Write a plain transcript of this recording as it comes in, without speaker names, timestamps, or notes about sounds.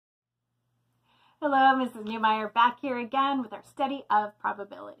Hello, Mrs. Newmeyer back here again with our study of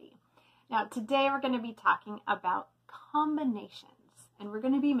probability. Now today we're going to be talking about combinations and we're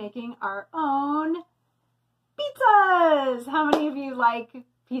going to be making our own pizzas. How many of you like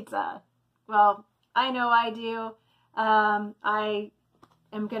pizza? Well, I know I do. I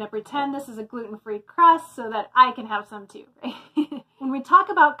am going to pretend this is a gluten-free crust so that I can have some too, right? When we talk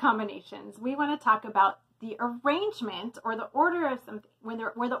about combinations, we want to talk about the arrangement or the order of something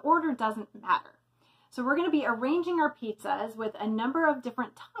where the order doesn't matter. So we're going to be arranging our pizzas with a number of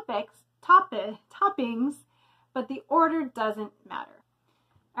different toppings, but the order doesn't matter.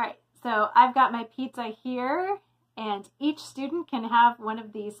 All right, so I've got my pizza here, and each student can have one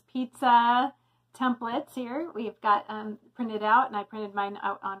of these pizza templates here. We've got printed out, and I printed mine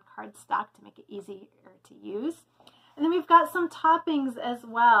out on cardstock to make it easier to use. And then we've got some toppings as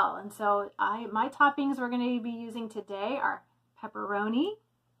well. And so my toppings we're going to be using today are pepperoni,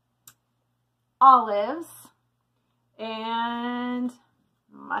 olives, and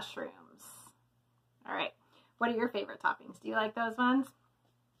mushrooms. All right, what are your favorite toppings? Do you like those ones?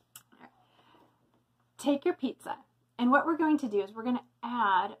 All right. Take your pizza, and what we're going to do is we're going to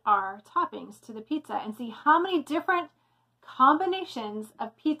add our toppings to the pizza and see how many different combinations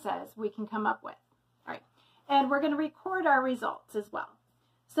of pizzas we can come up with. All right, and we're going to record our results as well.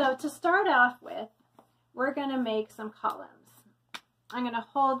 So to start off with, we're going to make some columns. I'm going to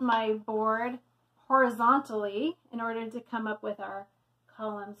hold my board horizontally in order to come up with our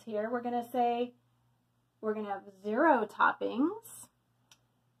columns here. We're going to say we're going to have 0 toppings.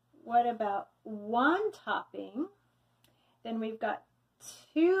 What about 1 topping? Then we've got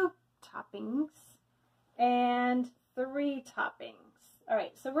 2 toppings and 3 toppings. All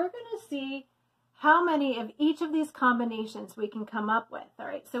right, so we're going to see how many of each of these combinations we can come up with. All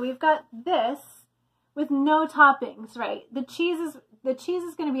right, so we've got this with no toppings, right? The cheese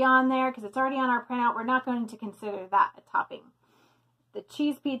is going to be on there because it's already on our printout. We're not going to consider that a topping. The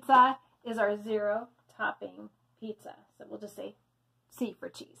cheese pizza is our 0 topping pizza. So we'll just say C for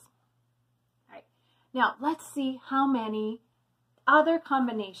cheese. All right. Now let's see how many other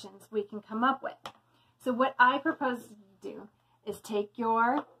combinations we can come up with. So what I propose to do is take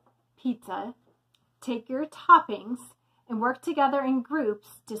your pizza, take your toppings, and work together in groups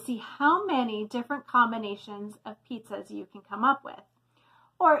to see how many different combinations of pizzas you can come up with.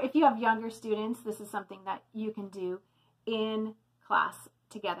 Or if you have younger students, this is something that you can do in class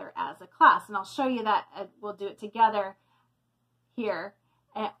together as a class. And I'll show you that. We'll do it together here.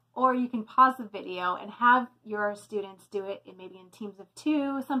 Or you can pause the video and have your students do it maybe in teams of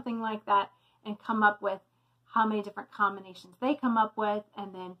 2, something like that, and come up with how many different combinations they come up with,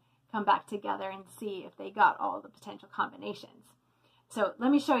 and then come back together and see if they got all the potential combinations. So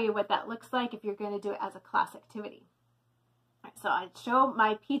let me show you what that looks like if you're going to do it as a class activity. All right, so I'd show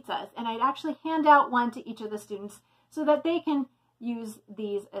my pizzas, and I'd actually hand out one to each of the students so that they can use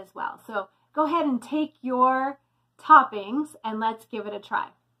these as well. So go ahead and take your toppings and let's give it a try.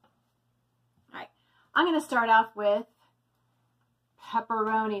 All right, I'm going to start off with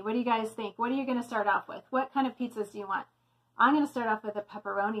pepperoni. What do you guys think? What are you going to start off with? What kind of pizzas do you want? I'm going to start off with a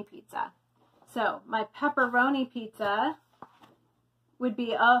pepperoni pizza. So my pepperoni pizza would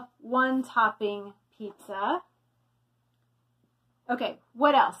be a 1 topping pizza. Okay,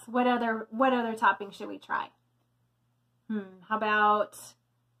 what else? What other toppings should we try? How about,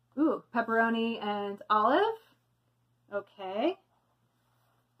 pepperoni and olive? Okay.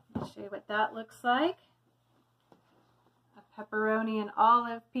 Let me show you what that looks like. A pepperoni and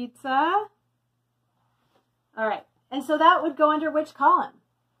olive pizza. All right. And so that would go under which column?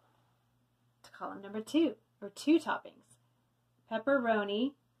 Column number 2, or 2 toppings.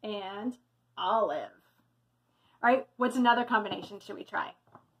 Pepperoni and olive. All right, what's another combination should we try?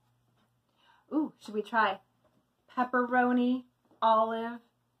 Should we try pepperoni, olive,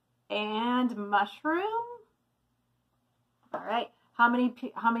 and mushroom? All right, how many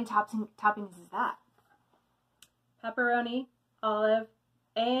toppings is that? Pepperoni, olive,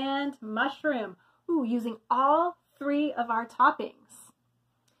 and mushroom. Using all 3 of our toppings.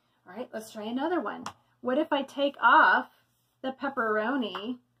 All right, let's try another one. What if I take off the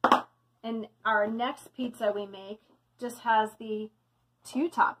pepperoni and our next pizza we make just has the 2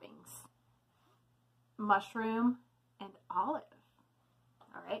 toppings, mushroom and olive.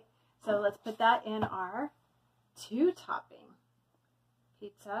 All right, so let's put that in our 2 topping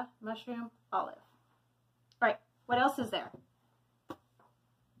pizza, mushroom, olive. All right, what else is there?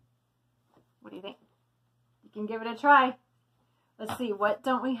 What do you think? You can give it a try. Let's see, what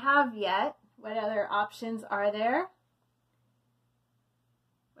don't we have yet? What other options are there?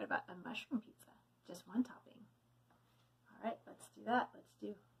 What about a mushroom pizza? Just 1 topping. All right, let's do that. Let's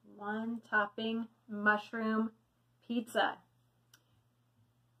do 1 topping mushroom pizza.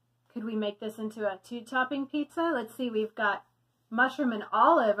 Could we make this into a 2-topping pizza? Let's see, we've got mushroom and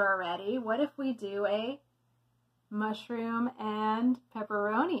olive already. What if we do a mushroom and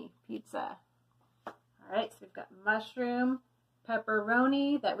pepperoni pizza? All right, so we've got mushroom,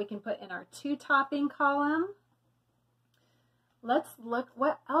 pepperoni that we can put in our 2-topping column. Let's look,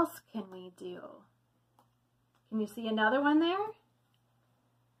 what else can we do? Can you see another one there?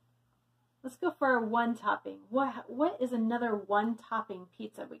 Let's go for a 1-topping. What is another 1-topping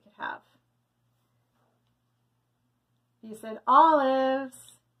pizza we could have? You said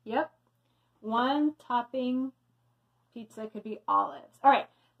olives. Yep. 1-topping pizza could be olives. All right,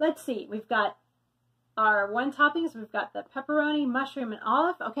 let's see. We've got our 1 toppings. We've got the pepperoni, mushroom, and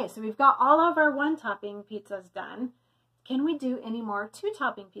olive. Okay, so we've got all of our 1-topping pizzas done. Can we do any more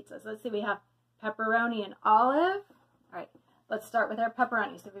 2-topping pizzas? Let's see. We have pepperoni and olive. All right. Let's start with our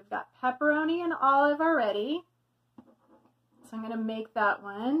pepperoni. So we've got pepperoni and olive already. So I'm going to make that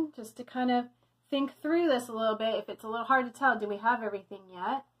one just to kind of think through this a little bit. If it's a little hard to tell, do we have everything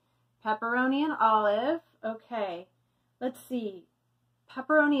yet? Pepperoni and olive. Okay. Let's see.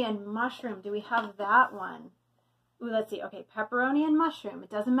 Pepperoni and mushroom. Do we have that one? Ooh, let's see. Okay, pepperoni and mushroom. It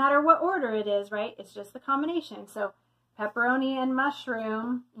doesn't matter what order it is, right? It's just the combination. So pepperoni and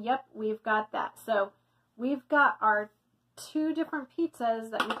mushroom. Yep, we've got that. So we've got our 2 different pizzas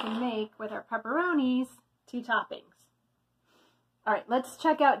that we can make with our pepperonis, 2 toppings. All right, let's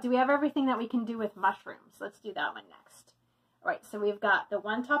check out, do we have everything that we can do with mushrooms? Let's do that one next. All right, so we've got the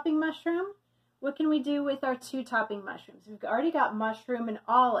 1-topping mushroom. What can we do with our 2-topping mushrooms? We've already got mushroom and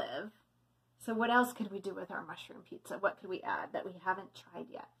olive. So what else could we do with our mushroom pizza? What could we add that we haven't tried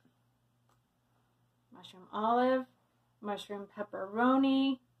yet? Mushroom olive, mushroom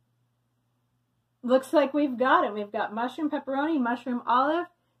pepperoni. Looks like we've got it. We've got mushroom pepperoni, mushroom olive.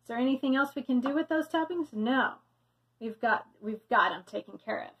 Is there anything else we can do with those toppings? No. We've got them taken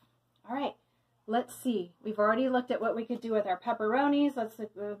care of. All right. Let's see. We've already looked at what we could do with our pepperonis. Let's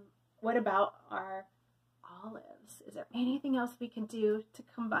look. What about our olives? Is there anything else we can do to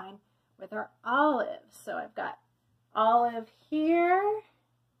combine with our olives? So I've got olive here.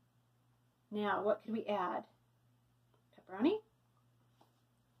 Now, what could we add? Pepperoni.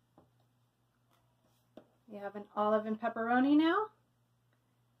 We have an olive and pepperoni now.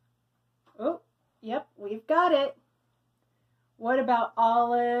 Oh, yep, we've got it. What about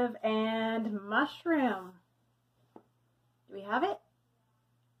olive and mushroom? Do we have it?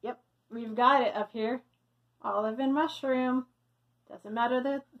 Yep, we've got it up here. Olive and mushroom. Doesn't matter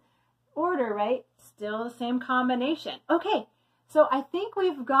the order, right? Still the same combination. Okay, so I think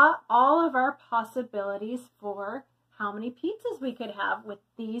we've got all of our possibilities for how many pizzas we could have with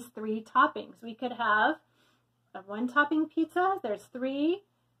these 3 toppings. We could have a 1-topping pizza. There's 3,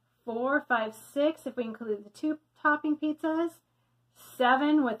 4, 5, 6 if we include the 2-topping pizzas.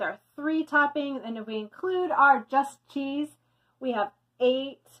 7 with our 3 toppings, and if we include our just cheese, we have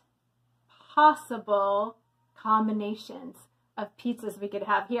 8 possible combinations of pizzas we could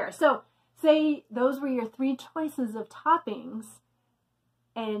have here. So say those were your 3 choices of toppings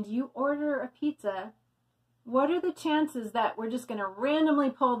and you order a pizza. What are the chances that we're just going to randomly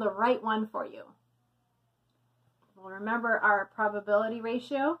pull the right one for you? Well, remember our probability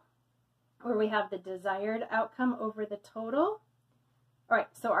ratio where we have the desired outcome over the total. All right,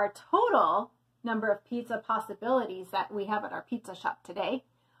 so our total number of pizza possibilities that we have at our pizza shop today,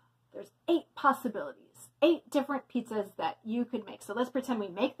 there's 8 possibilities, 8 different pizzas that you could make. So let's pretend we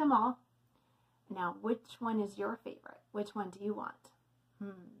make them all. Now, which one is your favorite? Which one do you want?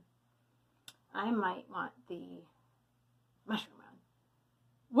 I might want the mushroom one.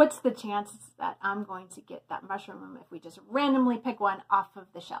 What's the chances that I'm going to get that mushroom one if we just randomly pick one off of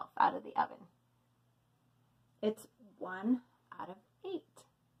the shelf out of the oven? It's 1 out of 8.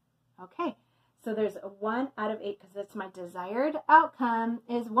 Okay, so there's a 1 out of 8 because that's my desired outcome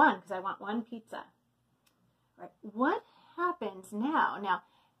is 1 because I want 1 pizza. All right, what happens now? Now,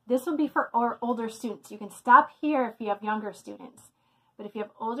 this will be for our older students. You can stop here if you have younger students. But if you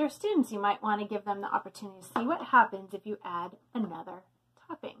have older students, you might want to give them the opportunity to see what happens if you add another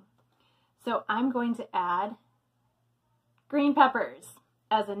topping. So I'm going to add green peppers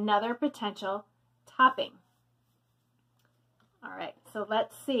as another potential topping. All right, so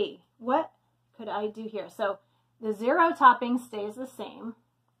let's see. What could I do here? So the 0 topping stays the same,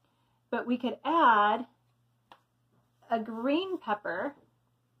 but we could add a green pepper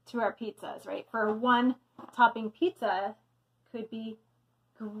to our pizzas, right? For a 1 topping pizza could be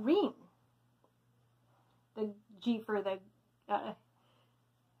green. The G for the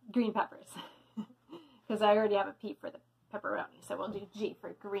green peppers, because I already have a P for the pepperoni. So we'll do G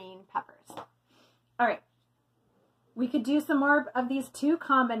for green peppers. All right. We could do some more of these 2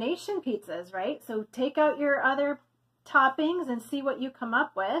 combination pizzas, right? So take out your other toppings and see what you come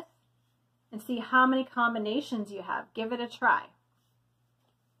up with and see how many combinations you have. Give it a try.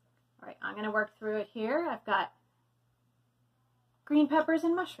 All right, I'm going to work through it here. I've got green peppers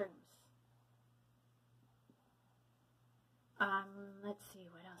and mushrooms. Let's see,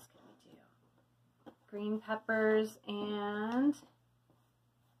 what else can we do? Green peppers and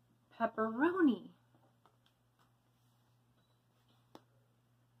pepperoni.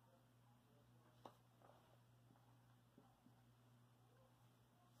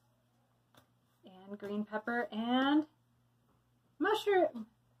 And green pepper and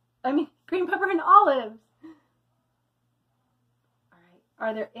green pepper and olives. All right,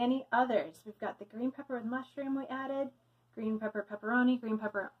 are there any others? We've got the green pepper with mushroom we added, green pepper, pepperoni, green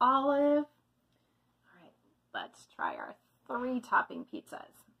pepper, olive. All right, let's try our 3 topping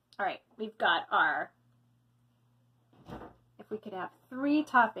pizzas. All right, we've got our, if we could have 3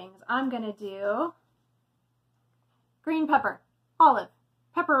 toppings, I'm going to do green pepper, olive,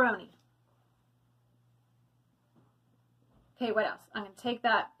 pepperoni. Okay, what else? I'm going to take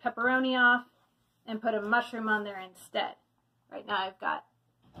that pepperoni off and put a mushroom on there instead. Right now I've got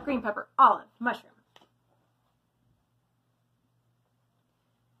green pepper, olive, mushroom.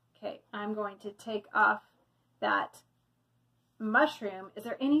 Okay, I'm going to take off that mushroom. Is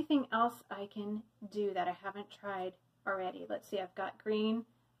there anything else I can do that I haven't tried already? Let's see, I've got green,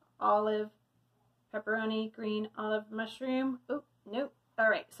 olive, pepperoni, green, olive, mushroom. Oh, nope. All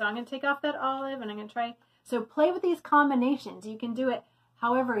right, so I'm going to take off that olive and I'm going to try. So play with these combinations. You can do it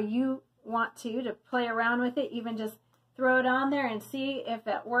however you want to play around with it. Even just throw it on there and see if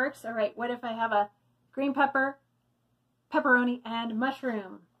it works. All right, what if I have a green pepper, pepperoni, and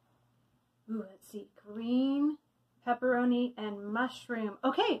mushroom? Ooh, let's see, green, pepperoni, and mushroom.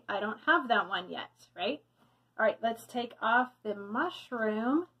 Okay, I don't have that one yet, right? All right, let's take off the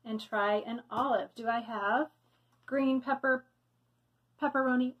mushroom and try an olive. Do I have green pepper,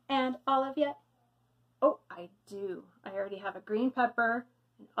 pepperoni, and olive yet? Oh, I do. I already have a green pepper,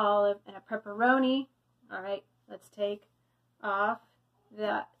 an olive, and a pepperoni. All right, let's take off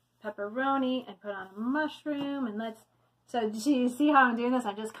that pepperoni and put on a mushroom. And so do you see how I'm doing this?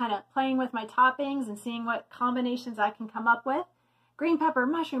 I'm just kind of playing with my toppings and seeing what combinations I can come up with. Green pepper,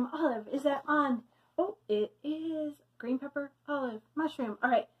 mushroom, olive. Is that on? Oh, it is. Green pepper, olive, mushroom. All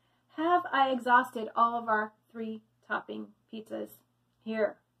right, have I exhausted all of our 3 topping pizzas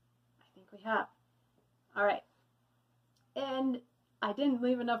here? I think we have. All right, and I didn't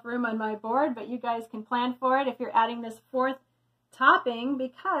leave enough room on my board, but you guys can plan for it if you're adding this 4th topping,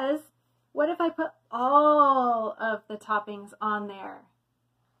 because what if I put all of the toppings on there?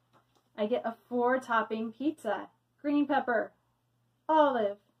 I get a 4 topping pizza. Green pepper,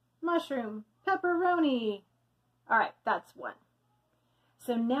 olive, mushroom, pepperoni. All right, that's 1.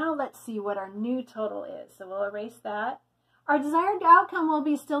 So now let's see what our new total is. So we'll erase that. Our desired outcome will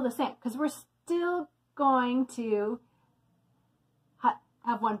be still the same because we're still going to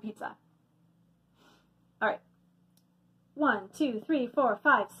have 1 pizza. All right. 1, 2, 3, 4,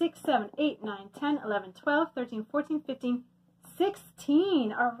 5, 6, 7, 8, 9, 10, 11, 12, 13, 14, 15,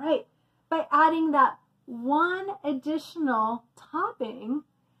 16. All right. By adding that 1 additional topping,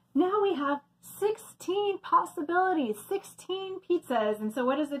 now we have 16 possibilities, 16 pizzas. And so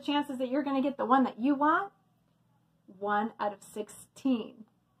what is the chances that you're going to get the one that you want? 1 out of 16.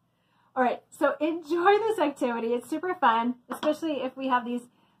 All right, so enjoy this activity. It's super fun, especially if we have these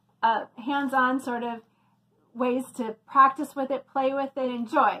hands-on sort of ways to practice with it, play with it,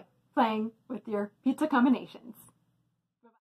 enjoy playing with your pizza combinations.